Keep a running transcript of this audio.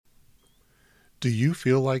Do you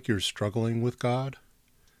feel like you're struggling with God?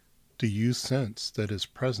 Do you sense that His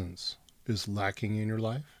presence is lacking in your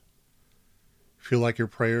life? Feel like your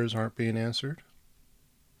prayers aren't being answered?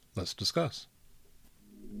 Let's discuss.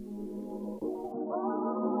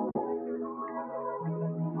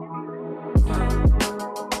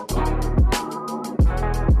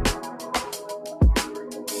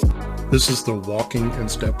 This is the Walking in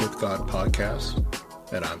Step with God podcast,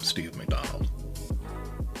 and I'm Steve McDonald.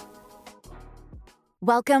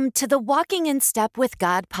 Welcome to the Walking in Step with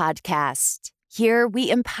God podcast. Here we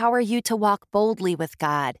empower you to walk boldly with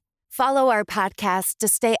God. Follow our podcast to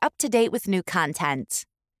stay up to date with new content.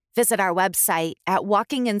 Visit our website at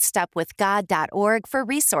walkinginstepwithgod.org for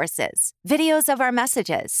resources, videos of our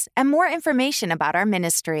messages, and more information about our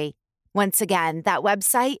ministry. Once again, that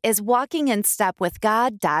website is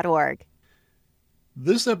walkinginstepwithgod.org.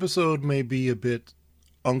 This episode may be a bit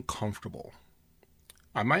uncomfortable.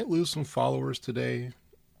 I might lose some followers today,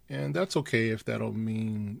 and that's okay if that'll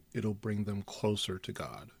mean it'll bring them closer to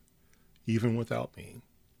God, even without me.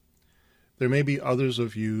 There may be others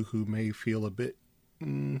of you who may feel a bit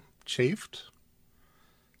chafed.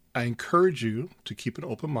 I encourage you to keep an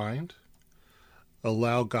open mind,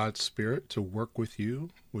 allow God's Spirit to work with you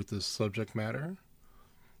with this subject matter,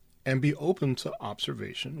 and be open to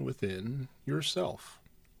observation within yourself.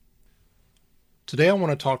 Today I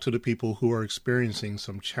want to talk to the people who are experiencing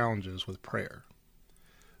some challenges with prayer.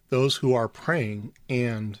 Those who are praying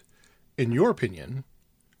and, in your opinion,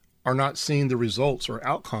 are not seeing the results or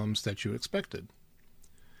outcomes that you expected.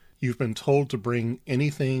 You've been told to bring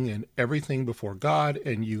anything and everything before God,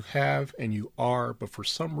 and you have and you are, but for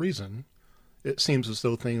some reason, it seems as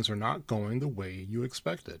though things are not going the way you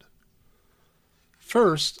expected.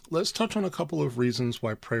 First, let's touch on a couple of reasons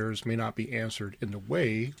why prayers may not be answered in the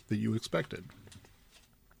way that you expected.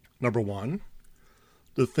 Number one,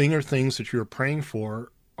 the thing or things that you're praying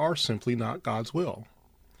for are simply not God's will.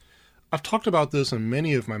 I've talked about this in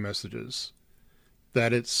many of my messages,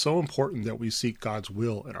 that it's so important that we seek God's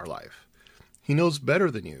will in our life. He knows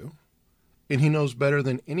better than you, and He knows better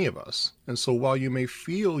than any of us. And so while you may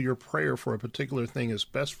feel your prayer for a particular thing is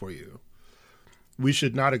best for you, we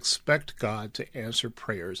should not expect God to answer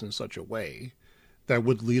prayers in such a way that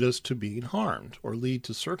would lead us to being harmed or lead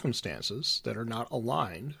to circumstances that are not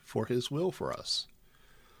aligned for His will for us.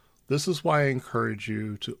 This is why I encourage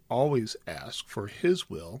you to always ask for His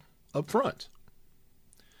will up front.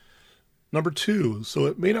 Number two, so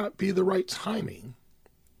it may not be the right timing.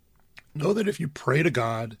 Know that if you pray to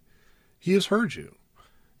God, He has heard you.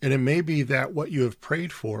 And it may be that what you have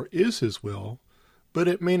prayed for is His will, but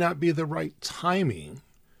it may not be the right timing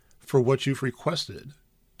for what you've requested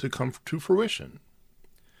to come to fruition.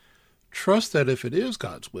 Trust that if it is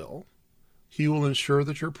God's will, He will ensure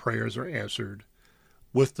that your prayers are answered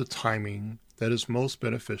with the timing that is most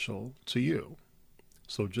beneficial to you.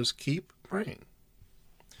 So just keep praying.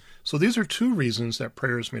 So these are two reasons that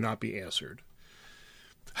prayers may not be answered.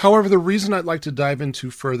 However, the reason I'd like to dive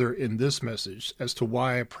into further in this message as to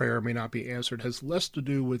why a prayer may not be answered has less to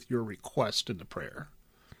do with your request in the prayer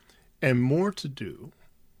and more to do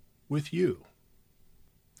with you.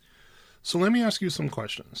 So let me ask you some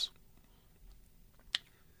questions.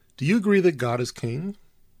 Do you agree that God is king?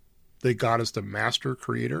 That God is the master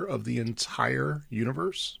creator of the entire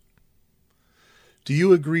universe? Do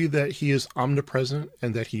you agree that He is omnipresent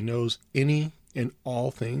and that He knows any and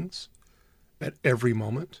all things at every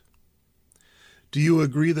moment? Do you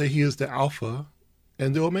agree that He is the Alpha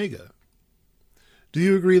and the Omega? Do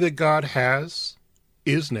you agree that God has,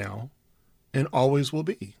 is now, and always will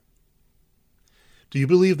be? Do you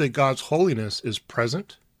believe that God's holiness is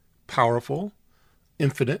present, powerful,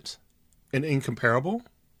 infinite, and incomparable?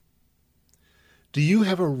 Do you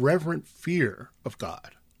have a reverent fear of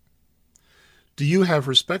God? Do you have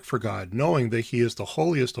respect for God, knowing that He is the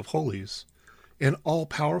holiest of holies and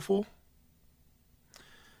all-powerful?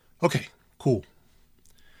 Okay, cool.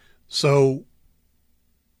 So,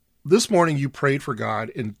 this morning you prayed for God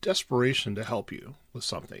in desperation to help you with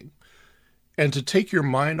something and to take your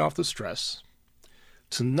mind off the stress.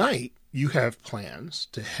 Tonight, you have plans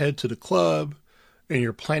to head to the club, and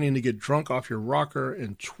you're planning to get drunk off your rocker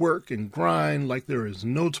and twerk and grind like there is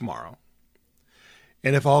no tomorrow.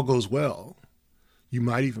 And if all goes well, you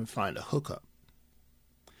might even find a hookup.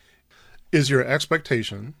 Is your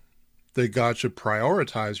expectation that God should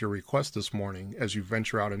prioritize your request this morning as you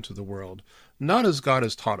venture out into the world, not as God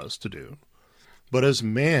has taught us to do, but as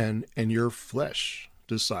man and your flesh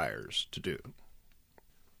desires to do?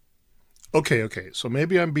 Okay, so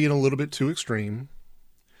maybe I'm being a little bit too extreme.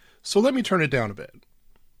 So let me turn it down a bit.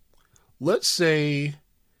 Let's say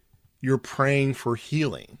you're praying for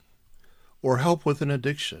healing or help with an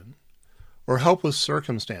addiction, or help with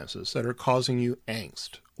circumstances that are causing you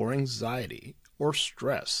angst or anxiety or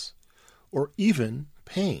stress or even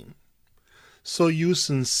pain. So you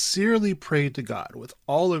sincerely prayed to God with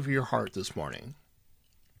all of your heart this morning.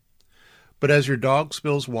 But as your dog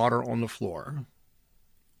spills water on the floor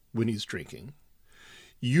when he's drinking,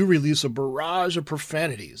 you release a barrage of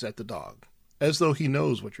profanities at the dog, as though he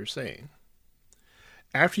knows what you're saying.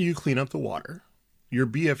 After you clean up the water, your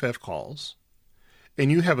BFF calls,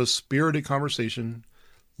 and you have a spirited conversation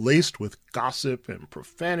laced with gossip and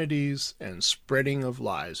profanities and spreading of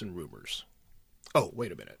lies and rumors. Oh,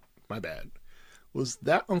 wait a minute. My bad. Was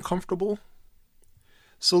that uncomfortable?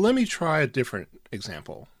 So let me try a different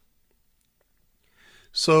example.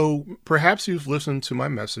 So perhaps you've listened to my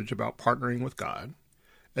message about partnering with God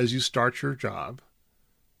as you start your job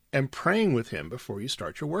and praying with Him before you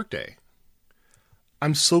start your workday.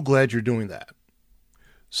 I'm so glad you're doing that.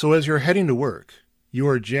 So as you're heading to work, you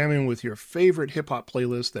are jamming with your favorite hip-hop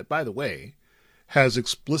playlist that, by the way, has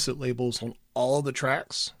explicit labels on all the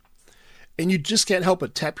tracks. And you just can't help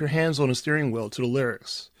but tap your hands on the steering wheel to the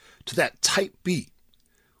lyrics, to that tight beat,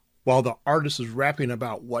 while the artist is rapping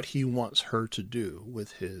about what he wants her to do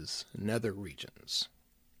with his nether regions.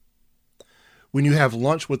 When you have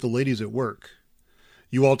lunch with the ladies at work,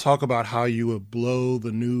 you all talk about how you would blow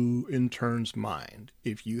the new intern's mind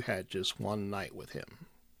if you had just one night with him.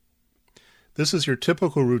 This is your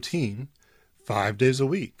typical routine 5 days a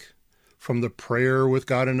week, from the prayer with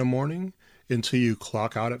God in the morning until you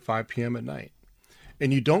clock out at 5 p.m. at night.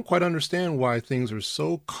 And you don't quite understand why things are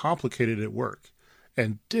so complicated at work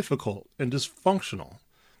and difficult and dysfunctional,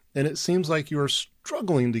 and it seems like you are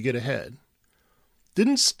struggling to get ahead.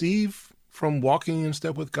 Didn't Steve from Walking in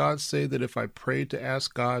Step with God say that if I prayed to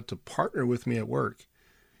ask God to partner with me at work,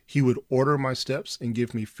 He would order my steps and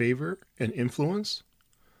give me favor and influence?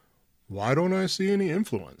 Why don't I see any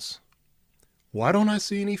influence? Why don't I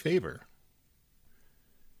see any favor?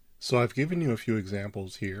 So I've given you a few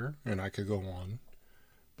examples here, and I could go on,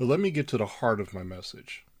 but let me get to the heart of my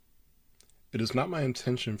message. It is not my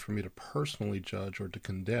intention for me to personally judge or to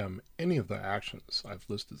condemn any of the actions I've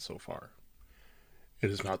listed so far.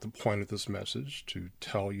 It is not the point of this message to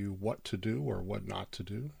tell you what to do or what not to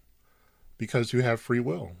do, because you have free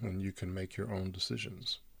will and you can make your own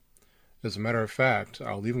decisions. As a matter of fact,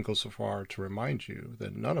 I'll even go so far to remind you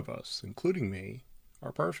that none of us, including me,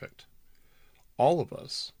 are perfect. All of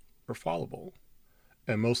us are fallible,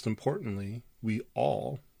 and most importantly, we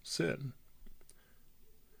all sin.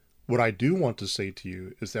 What I do want to say to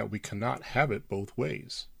you is that we cannot have it both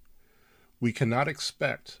ways. We cannot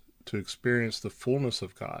expect to experience the fullness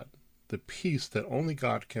of God, the peace that only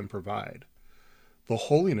God can provide, the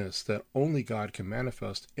holiness that only God can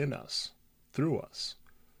manifest in us, through us,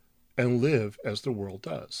 and live as the world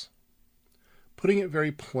does. Putting it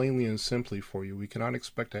very plainly and simply for you, we cannot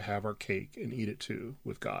expect to have our cake and eat it too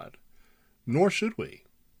with God, nor should we.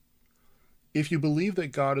 If you believe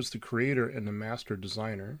that God is the creator and the master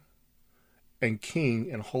designer, and king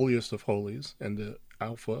and holiest of holies, and the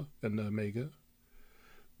Alpha and the Omega,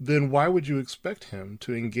 then why would you expect Him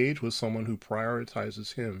to engage with someone who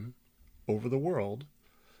prioritizes Him over the world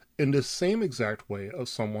in the same exact way of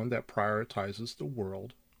someone that prioritizes the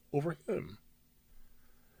world over Him?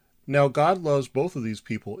 Now, God loves both of these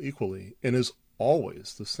people equally and is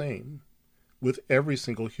always the same with every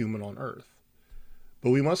single human on earth.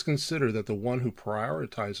 But we must consider that the one who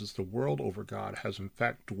prioritizes the world over God has in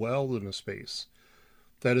fact dwelled in a space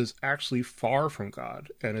that is actually far from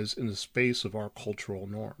God and is in the space of our cultural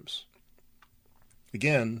norms.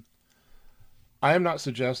 Again, I am not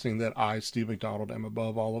suggesting that I, Steve McDonald, am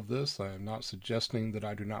above all of this. I am not suggesting that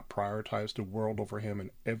I do not prioritize the world over Him in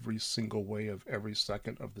every single way of every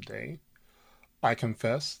second of the day. I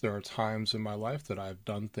confess there are times in my life that I have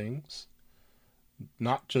done things,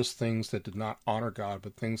 not just things that did not honor God,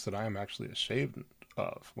 but things that I am actually ashamed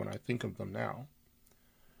of when I think of them now.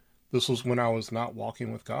 This was when I was not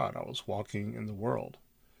walking with God. I was walking in the world.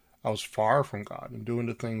 I was far from God and doing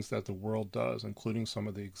the things that the world does, including some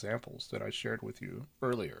of the examples that I shared with you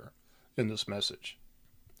earlier in this message.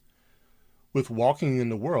 With walking in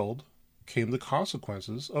the world came the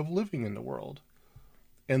consequences of living in the world,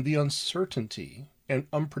 and the uncertainty and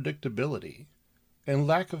unpredictability and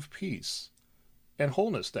lack of peace and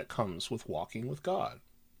wholeness that comes with walking with God.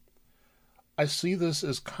 I see this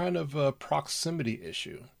as kind of a proximity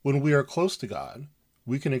issue. When we are close to God,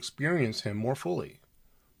 we can experience Him more fully.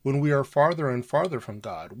 When we are farther and farther from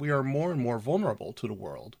God, we are more and more vulnerable to the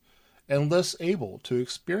world and less able to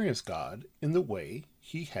experience God in the way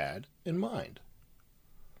He had in mind.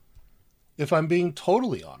 If I'm being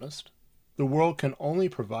totally honest, The world can only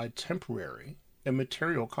provide temporary and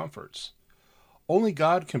material comforts. Only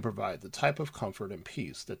God can provide the type of comfort and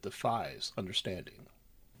peace that defies understanding.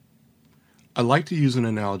 I like to use an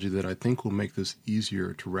analogy that I think will make this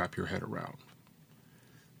easier to wrap your head around.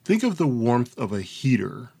 Think of the warmth of a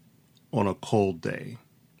heater on a cold day,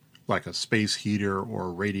 like a space heater or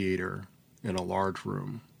a radiator in a large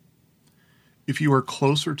room. If you are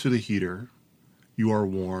closer to the heater, you are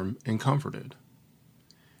warm and comforted.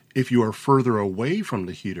 If you are further away from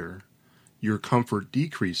the heater, your comfort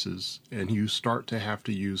decreases and you start to have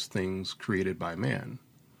to use things created by man,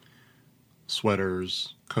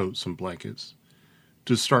 sweaters, coats, and blankets,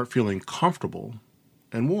 to start feeling comfortable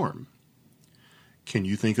and warm. Can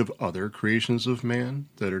you think of other creations of man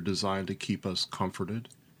that are designed to keep us comforted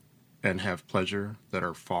and have pleasure that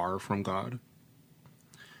are far from God?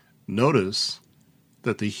 Notice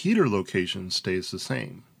that the heater location stays the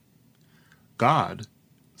same. God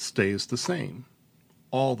stays the same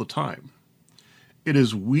all the time. It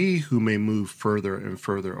is we who may move further and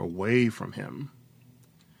further away from him.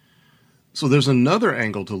 So there's another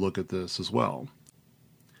angle to look at this as well.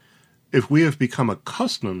 If we have become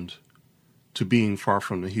accustomed to being far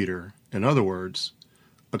from the heater, in other words,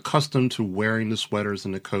 accustomed to wearing the sweaters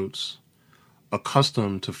and the coats,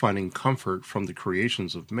 accustomed to finding comfort from the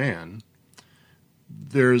creations of man,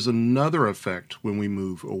 there is another effect when we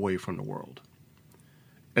move away from the world.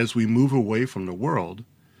 As we move away from the world,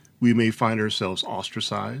 we may find ourselves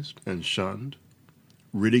ostracized and shunned,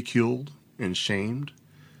 ridiculed and shamed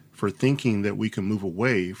for thinking that we can move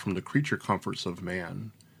away from the creature comforts of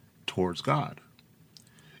man towards God.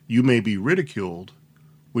 You may be ridiculed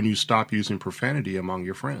when you stop using profanity among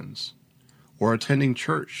your friends, or attending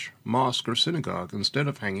church, mosque, or synagogue instead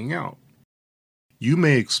of hanging out. You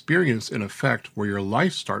may experience an effect where your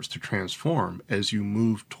life starts to transform as you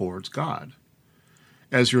move towards God.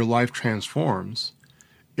 As your life transforms,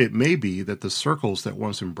 it may be that the circles that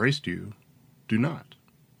once embraced you do not,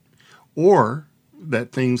 or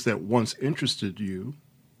that things that once interested you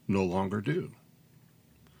no longer do.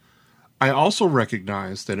 I also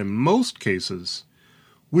recognize that in most cases,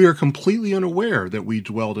 we are completely unaware that we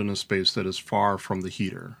dwelled in a space that is far from the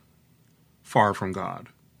heater, far from God,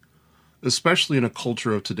 especially in a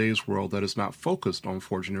culture of today's world that is not focused on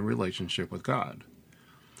forging a relationship with God.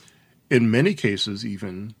 In many cases,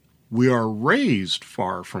 even, we are raised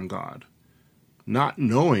far from God, not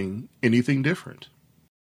knowing anything different.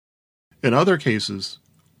 In other cases,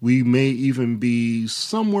 we may even be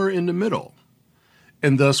somewhere in the middle,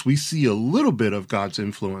 and thus we see a little bit of God's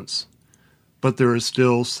influence, but there is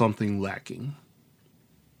still something lacking.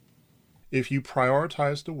 If you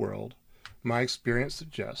prioritize the world, my experience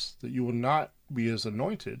suggests that you will not be as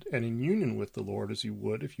anointed and in union with the Lord as you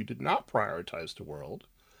would if you did not prioritize the world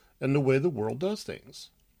and the way the world does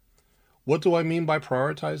things. What do I mean by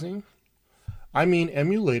prioritizing? I mean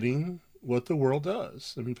emulating what the world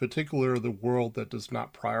does, in particular the world that does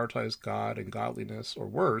not prioritize God and godliness, or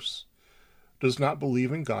worse, does not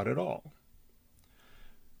believe in God at all.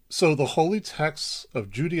 So the holy texts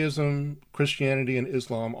of Judaism, Christianity, and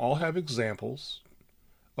Islam all have examples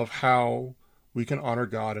of how we can honor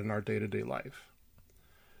God in our day-to-day life.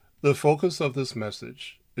 The focus of this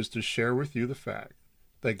message is to share with you the fact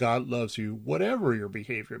that God loves you whatever your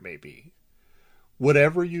behavior may be,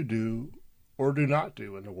 whatever you do or do not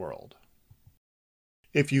do in the world.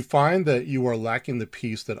 If you find that you are lacking the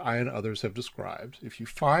peace that I and others have described, if you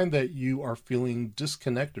find that you are feeling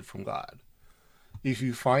disconnected from God, if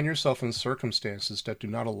you find yourself in circumstances that do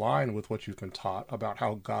not align with what you've been taught about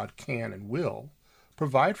how God can and will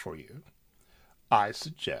provide for you, I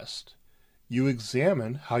suggest you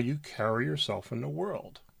examine how you carry yourself in the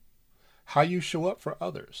world, how you show up for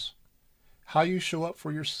others, how you show up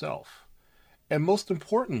for yourself, and most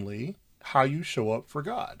importantly, how you show up for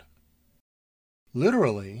God.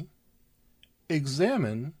 Literally,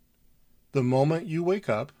 examine the moment you wake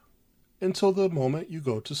up until the moment you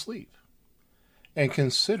go to sleep, and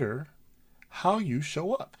consider how you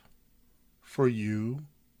show up for you,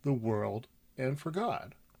 the world, and for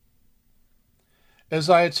God. As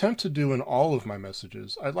I attempt to do in all of my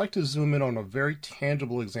messages, I'd like to zoom in on a very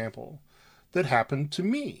tangible example that happened to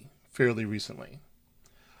me fairly recently.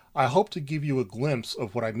 I hope to give you a glimpse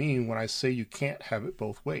of what I mean when I say you can't have it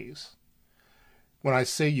both ways. When I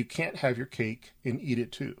say you can't have your cake and eat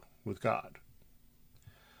it too with God.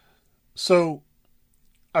 So,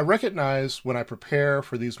 I recognize when I prepare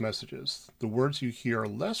for these messages, the words you hear are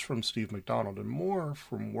less from Steve McDonald and more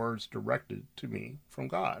from words directed to me from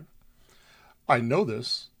God. I know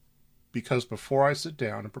this because before I sit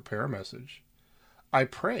down and prepare a message, I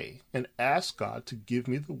pray and ask God to give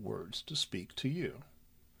me the words to speak to you.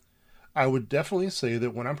 I would definitely say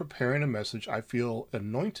that when I'm preparing a message, I feel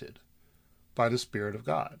anointed by the Spirit of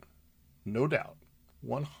God. No doubt.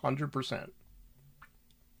 100%.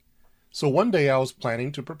 So one day I was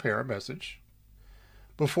planning to prepare a message.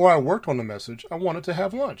 Before I worked on the message, I wanted to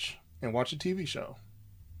have lunch and watch a TV show.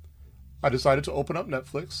 I decided to open up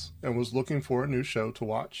Netflix and was looking for a new show to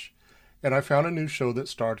watch, and I found a new show that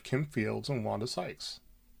starred Kim Fields and Wanda Sykes.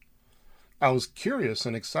 I was curious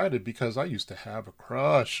and excited because I used to have a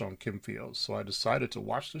crush on Kim Fields, so I decided to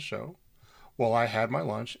watch the show while I had my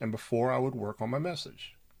lunch and before I would work on my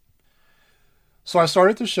message. So I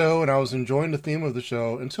started the show and I was enjoying the theme of the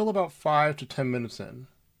show until about 5 to 10 minutes in.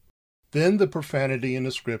 Then the profanity in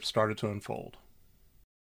the script started to unfold.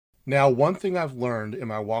 Now, one thing I've learned in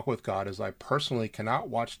my walk with God is I personally cannot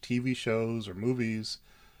watch TV shows or movies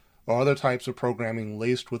or other types of programming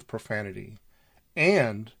laced with profanity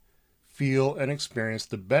and feel and experience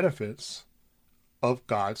the benefits of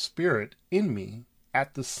God's Spirit in me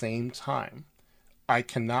at the same time. I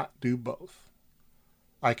cannot do both.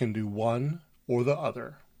 I can do one or the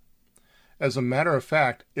other. As a matter of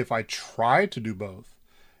fact, if I try to do both,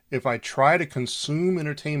 if I try to consume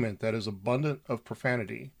entertainment that is abundant of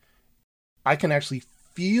profanity, I can actually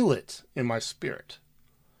feel it in my spirit.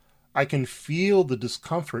 I can feel the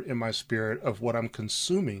discomfort in my spirit of what I'm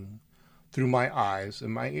consuming through my eyes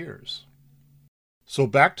and my ears. So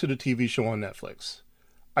back to the TV show on Netflix.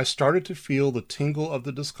 I started to feel the tingle of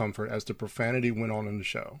the discomfort as the profanity went on in the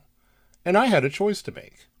show. And I had a choice to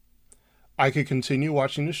make. I could continue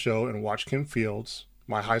watching the show and watch Kim Fields,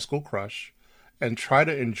 my high school crush, and try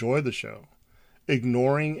to enjoy the show,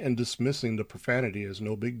 ignoring and dismissing the profanity as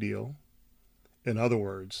no big deal. In other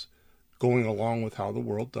words, going along with how the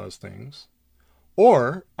world does things.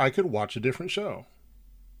 Or I could watch a different show.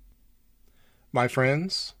 My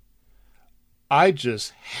friends, I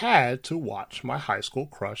just had to watch my high school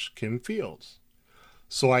crush, Kim Fields.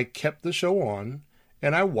 So I kept the show on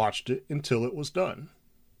and I watched it until it was done.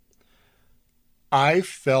 I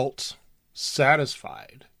felt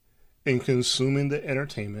satisfied in consuming the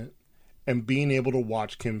entertainment and being able to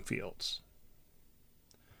watch Kim Fields.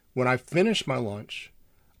 When I finished my lunch,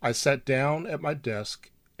 I sat down at my desk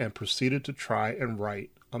and proceeded to try and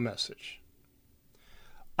write a message.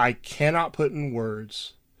 I cannot put in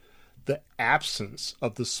words the absence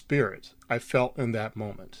of the Spirit I felt in that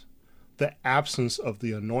moment, the absence of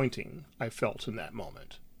the anointing I felt in that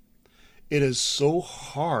moment. It is so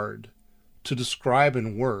hard to describe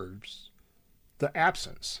in words the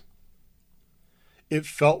absence. It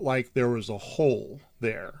felt like there was a hole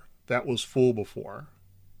there that was full before.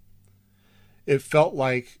 It felt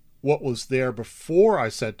like what was there before I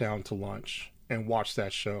sat down to lunch and watched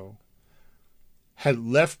that show had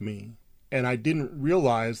left me, and I didn't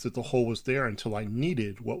realize that the hole was there until I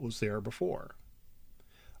needed what was there before.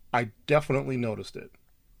 I definitely noticed it.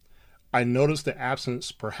 I noticed the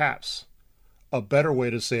absence, perhaps. A better way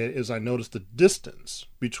to say it is I noticed the distance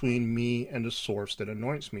between me and the source that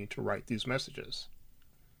anoints me to write these messages.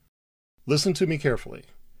 Listen to me carefully.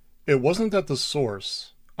 It wasn't that the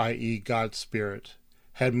source, i.e. God's Spirit,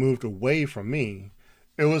 had moved away from me.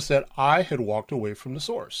 It was that I had walked away from the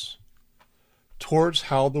source, towards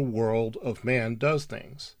how the world of man does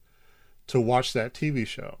things, to watch that TV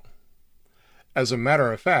show. As a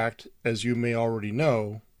matter of fact, as you may already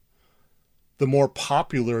know, the more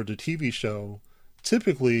popular the TV show,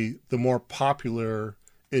 typically the more popular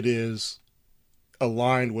it is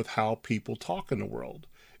aligned with how people talk in the world,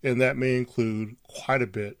 and that may include quite a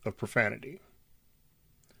bit of profanity.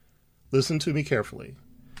 Listen to me carefully.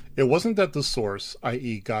 It wasn't that the source,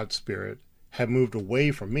 i.e. God's Spirit, had moved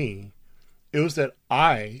away from me. It was that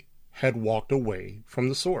I had walked away from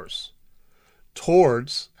the source,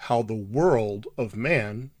 towards how the world of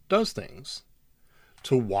man does things,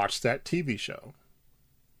 to watch that TV show.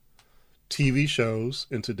 TV shows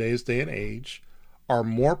in today's day and age are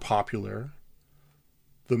more popular,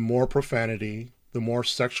 the more profanity, the more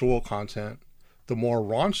sexual content, the more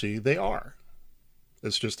raunchy they are.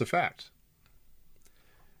 It's just a fact.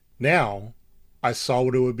 Now, I saw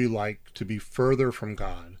what it would be like to be further from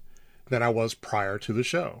God than I was prior to the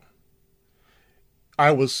show.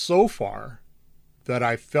 I was so far that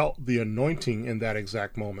I felt the anointing in that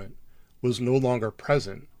exact moment was no longer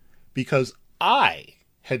present because I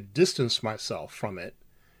had distanced myself from it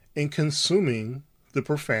in consuming the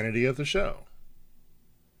profanity of the show.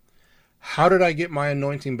 How did I get my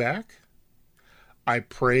anointing back? I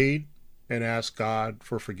prayed and asked God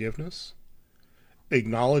for forgiveness,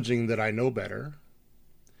 acknowledging that I know better,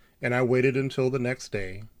 and I waited until the next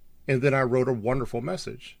day, and then I wrote a wonderful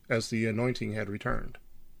message as the anointing had returned.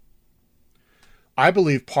 I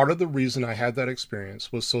believe part of the reason I had that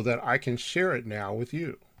experience was so that I can share it now with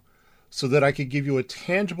you, so that I could give you a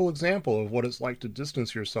tangible example of what it's like to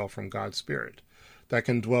distance yourself from God's Spirit that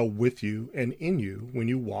can dwell with you and in you when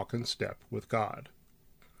you walk in step with God.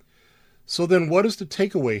 So then what is the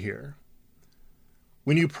takeaway here?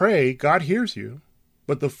 When you pray, God hears you,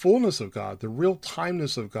 but the fullness of God, the real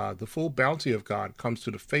timeness of God, the full bounty of God comes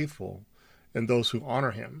to the faithful and those who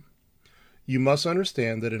honor him. You must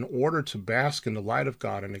understand that in order to bask in the light of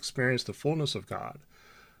God and experience the fullness of God,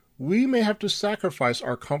 we may have to sacrifice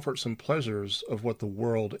our comforts and pleasures of what the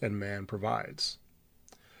world and man provides.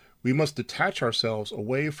 We must detach ourselves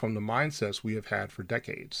away from the mindsets we have had for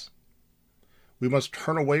decades. We must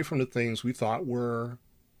turn away from the things we thought were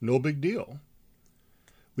no big deal.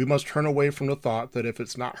 We must turn away from the thought that if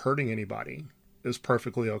it's not hurting anybody, it's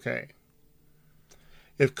perfectly okay.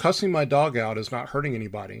 If cussing my dog out is not hurting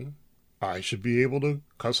anybody, I should be able to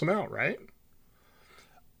cuss him out, right?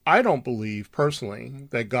 I don't believe, personally,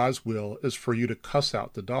 that God's will is for you to cuss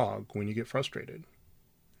out the dog when you get frustrated.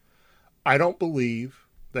 I don't believe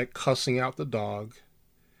that cussing out the dog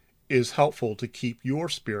is helpful to keep your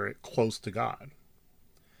spirit close to God.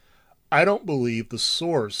 I don't believe the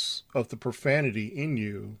source of the profanity in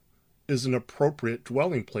you is an appropriate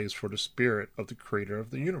dwelling place for the spirit of the creator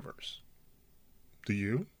of the universe. Do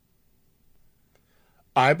you?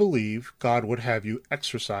 I believe God would have you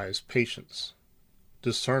exercise patience,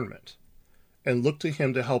 discernment, and look to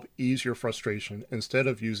him to help ease your frustration instead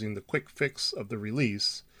of using the quick fix of the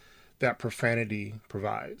release that profanity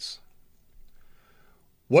provides.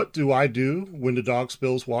 What do I do when the dog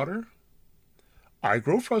spills water? I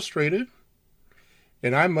grow frustrated,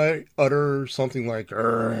 and I might utter something like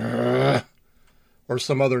 "Urgh," or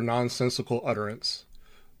some other nonsensical utterance,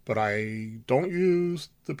 but I don't use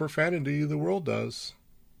the profanity the world does.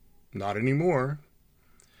 Not anymore.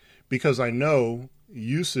 Because I know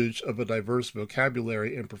usage of a diverse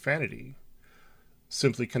vocabulary and profanity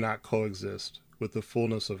simply cannot coexist with the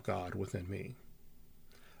fullness of God within me.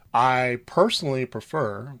 I personally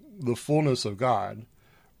prefer the fullness of God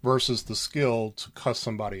versus the skill to cuss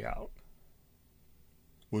somebody out.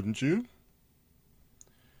 Wouldn't you?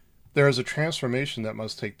 There is a transformation that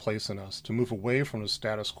must take place in us to move away from the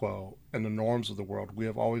status quo and the norms of the world we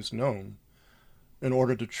have always known in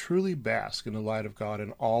order to truly bask in the light of God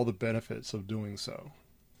and all the benefits of doing so.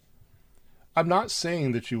 I'm not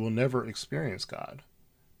saying that you will never experience God.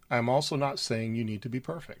 I am also not saying you need to be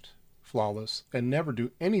perfect, flawless, and never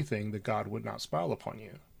do anything that God would not smile upon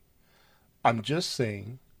you. I'm just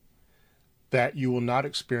saying that you will not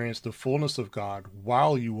experience the fullness of God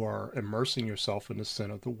while you are immersing yourself in the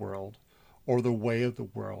sin of the world or the way of the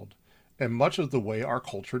world and much of the way our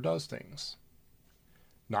culture does things.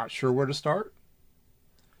 Not sure where to start?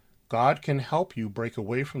 God can help you break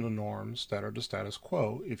away from the norms that are the status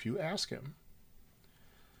quo if you ask him.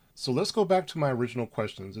 So let's go back to my original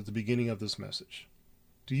questions at the beginning of this message.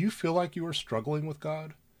 Do you feel like you are struggling with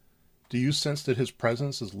God? Do you sense that his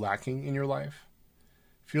presence is lacking in your life?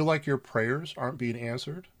 Feel like your prayers aren't being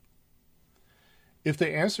answered? If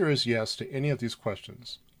the answer is yes to any of these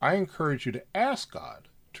questions, I encourage you to ask God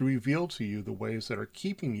to reveal to you the ways that are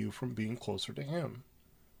keeping you from being closer to him.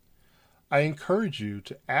 I encourage you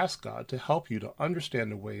to ask God to help you to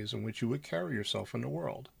understand the ways in which you would carry yourself in the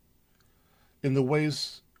world, in the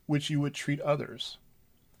ways which you would treat others,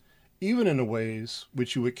 even in the ways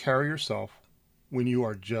which you would carry yourself when you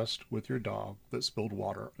are just with your dog that spilled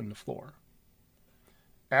water on the floor.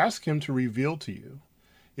 Ask him to reveal to you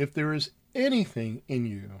if there is anything in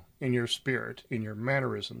you, in your spirit, in your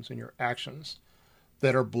mannerisms, in your actions,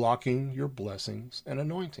 that are blocking your blessings and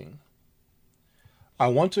anointing. I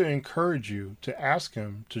want to encourage you to ask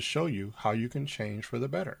him to show you how you can change for the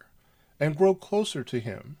better and grow closer to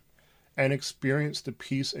him and experience the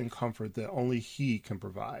peace and comfort that only he can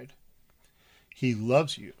provide. He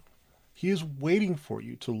loves you. He is waiting for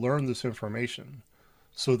you to learn this information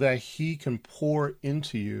so that he can pour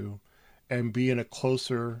into you and be in a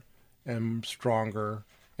closer and stronger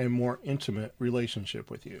and more intimate relationship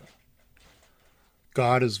with you.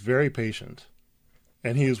 God is very patient,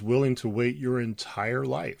 and he is willing to wait your entire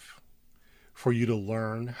life for you to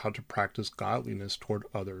learn how to practice godliness toward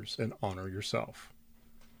others and honor yourself.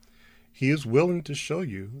 He is willing to show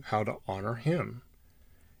you how to honor him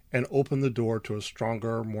and open the door to a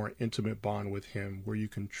stronger, more intimate bond with him where you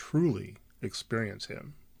can truly experience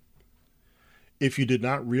him. If you did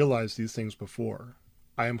not realize these things before,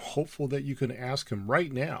 I am hopeful that you can ask him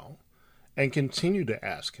right now and continue to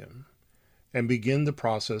ask him and begin the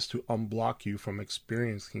process to unblock you from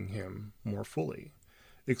experiencing him more fully,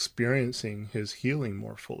 experiencing his healing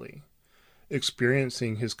more fully,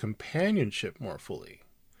 experiencing his companionship more fully,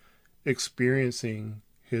 experiencing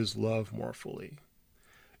his love more fully,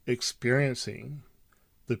 experiencing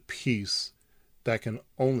the peace that can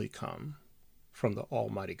only come from the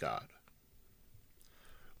Almighty God.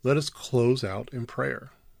 Let us close out in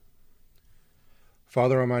prayer.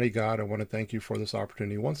 Father, Almighty God, I want to thank you for this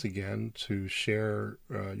opportunity once again to share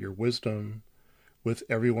your wisdom with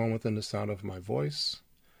everyone within the sound of my voice.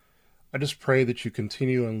 I just pray that you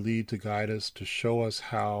continue and lead to guide us, to show us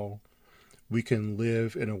how we can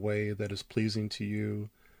live in a way that is pleasing to you,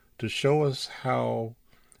 to show us how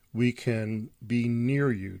we can be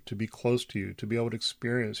near you, to be close to you, to be able to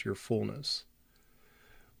experience your fullness.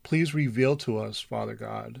 Please reveal to us, Father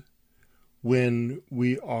God, when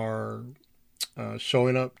we are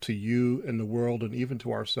showing up to you in the world and even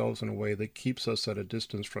to ourselves in a way that keeps us at a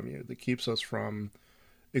distance from you, that keeps us from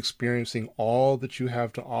experiencing all that you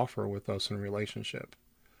have to offer with us in relationship.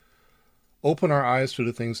 Open our eyes to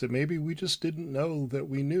the things that maybe we just didn't know that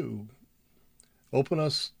we knew. Open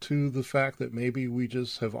us to the fact that maybe we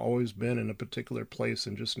just have always been in a particular place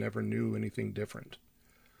and just never knew anything different.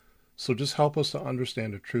 So just help us to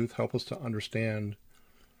understand the truth, help us to understand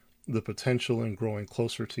the potential in growing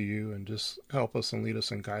closer to you, and just help us and lead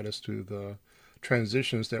us and guide us to the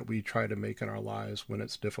transitions that we try to make in our lives when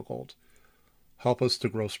it's difficult. Help us to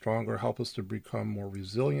grow stronger, help us to become more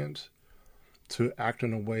resilient, to act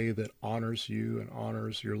in a way that honors you and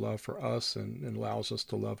honors your love for us and allows us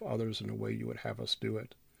to love others in a way you would have us do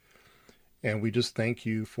it. And we just thank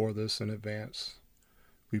you for this in advance.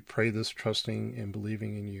 We pray this trusting and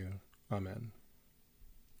believing in you. Amen.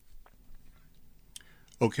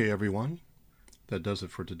 Okay, everyone, that does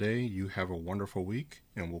it for today. You have a wonderful week,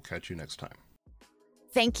 and we'll catch you next time.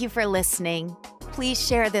 Thank you for listening. Please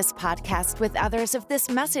share this podcast with others if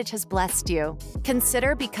this message has blessed you.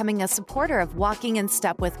 Consider becoming a supporter of Walking in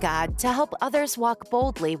Step with God to help others walk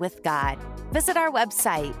boldly with God. Visit our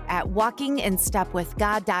website at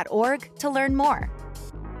walkinginstepwithgod.org to learn more.